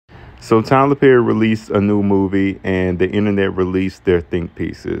So Tyler Perry released a new movie and the internet released their think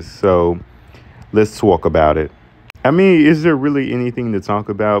pieces. So let's talk about it. I mean, is there really anything to talk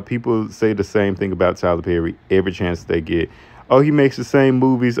about? People say the same thing about Tyler Perry every chance they get. Oh, he makes the same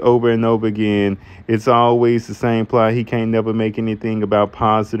movies over and over again. It's always the same plot. He can't never make anything about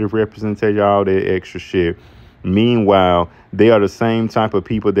positive representation, all that extra shit. Meanwhile, they are the same type of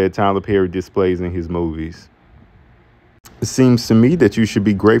people that Tyler Perry displays in his movies. It seems to me that you should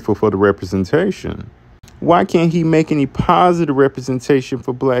be grateful for the representation. Why can't he make any positive representation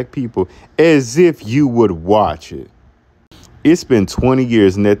for black people as if you would watch it? It's been 20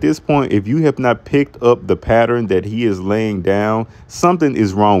 years, and at this point, if you have not picked up the pattern that he is laying down, something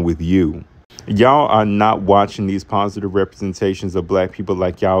is wrong with you. Y'all are not watching these positive representations of black people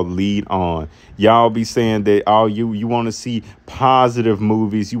like y'all lead on. Y'all be saying that you want to see positive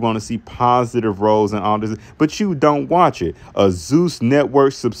movies, you want to see positive roles and all this, but you don't watch it. A Zeus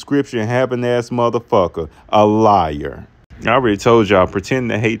Network subscription having ass motherfucker, a liar. I already told y'all, pretending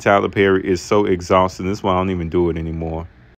to hate Tyler Perry is so exhausting. That's why I don't even do it anymore.